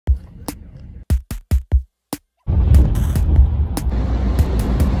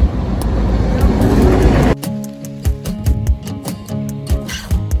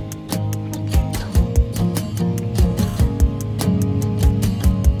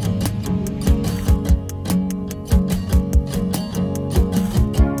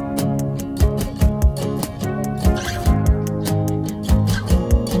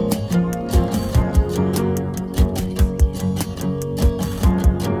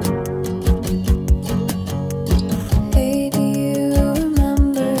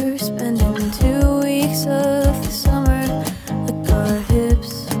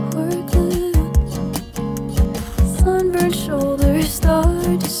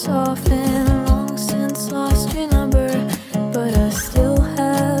soften, long since lost your number, but I still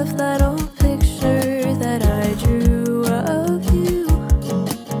have that old picture that I drew of you,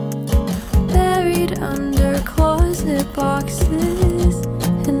 buried under closet boxes.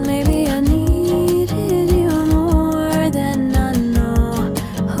 And maybe I needed you more than I know.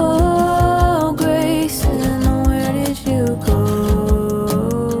 Oh, Grayson, where did you go?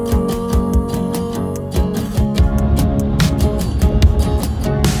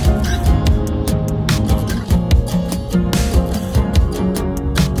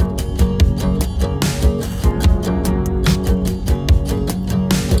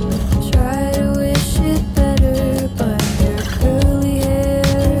 Try to wish it better, but you're curly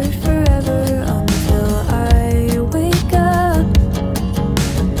haired forever until I wake up.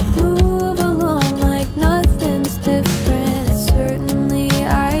 Move along like nothing's different. It's certainly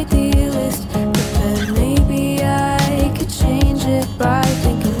idealist, but then maybe I could change it by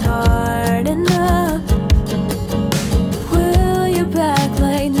thinking hard enough. Will you back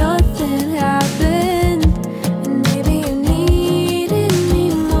like nothing happened? And maybe you needed me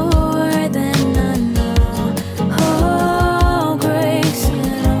more than I know. Oh,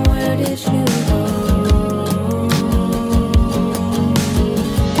 Grayson, where did you go?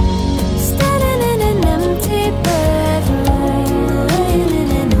 Standing in an empty bedroom, laying in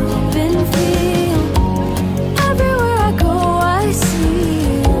an open field. Everywhere I go, I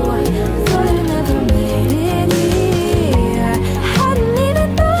see you. Thought I never made it here. Hadn't even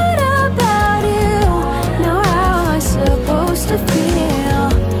thought about you. Now how am I supposed to feel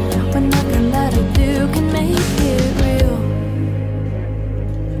when nothing that I do can make it real?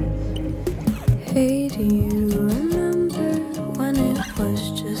 Hey, do you remember when it was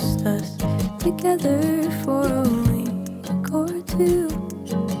just us together for a week or two?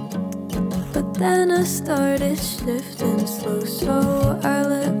 But then I started shifting slow, so I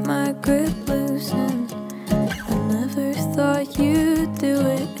let my grip loosen. I never thought you'd do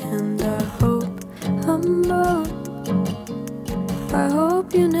it, and I hope I'm wrong. I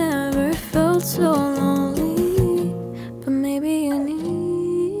hope you never felt so lonely, but maybe you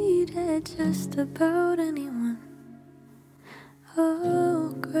needed just about anyone.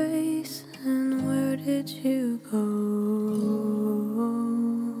 Oh, Grayson, where did you go?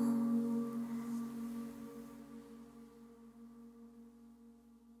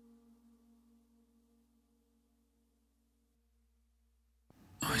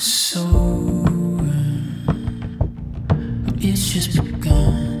 Oh, it's so it's just begun,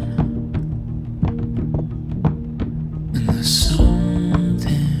 and there's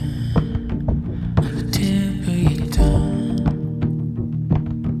something on the tip of your tongue.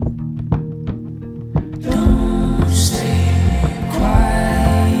 Don't stay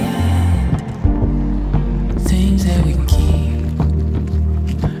quiet. Things that we keep,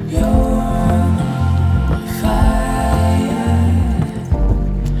 you're on fire,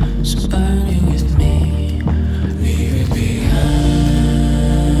 so burn it with me. Leave it behind.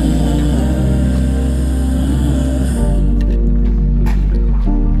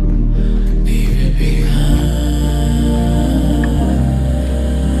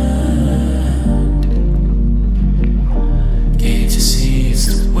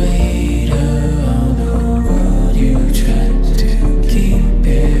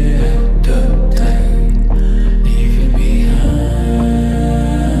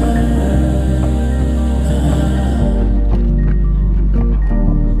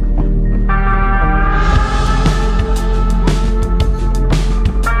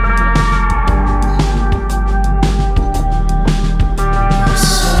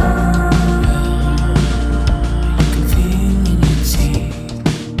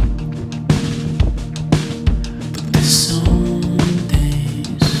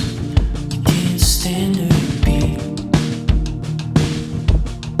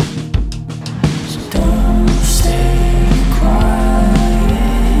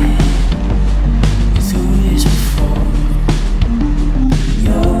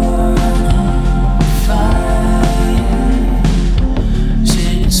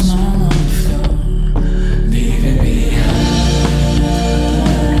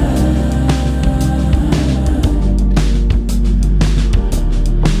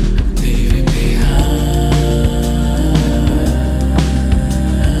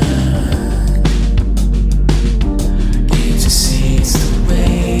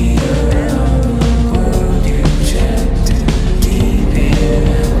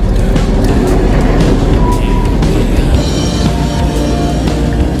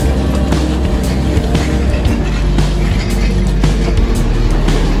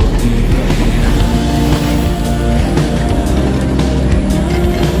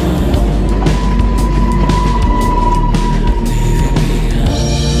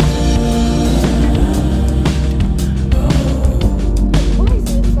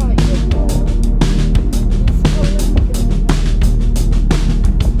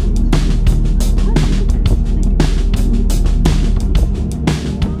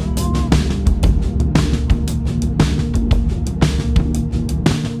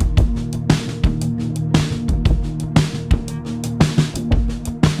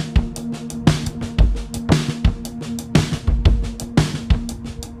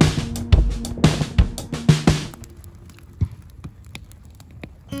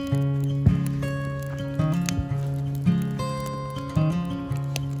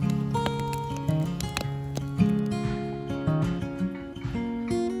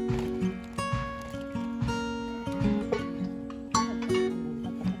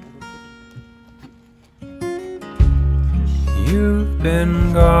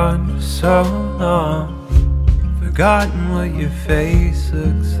 been gone for so long, forgotten what your face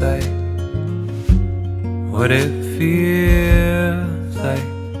looks like, what it feels like.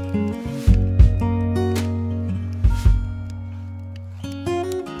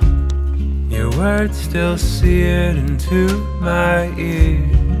 Your words still seared into my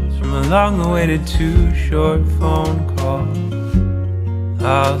ears from a long-awaited too-short phone call.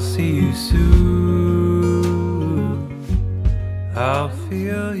 I'll see you soon, I'll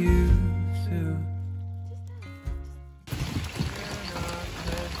feel you soon.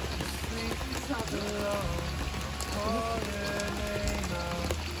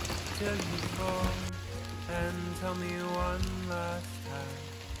 Till you fall and tell me one last time,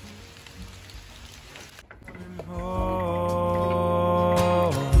 coming home.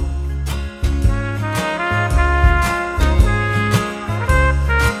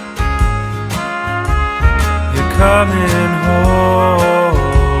 You're coming home.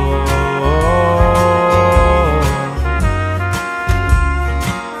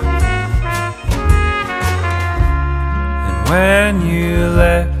 And when you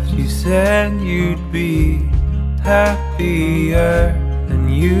left, you said you'd be happier than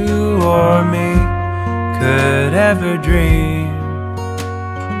you or me could ever dream.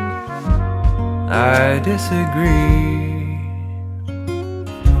 I disagree,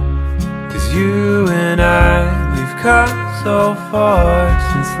 'cause you and we've come so far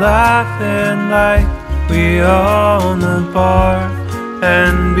since laughing like we own the bar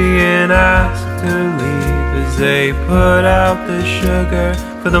and being asked to leave as they put out the sugar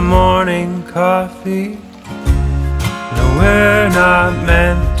for the morning coffee. No, we're not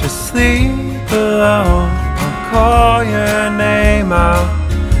meant to sleep alone. I'll call your name out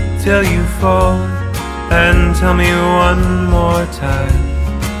till you fall and tell me one more time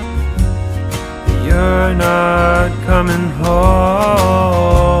that you're not coming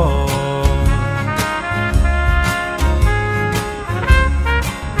home.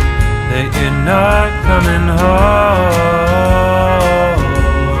 That you're not coming home.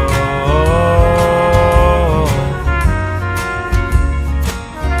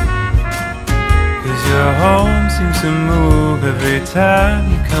 'Cause your home seems to move every time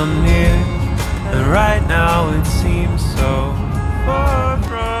you come near, and right now it seems so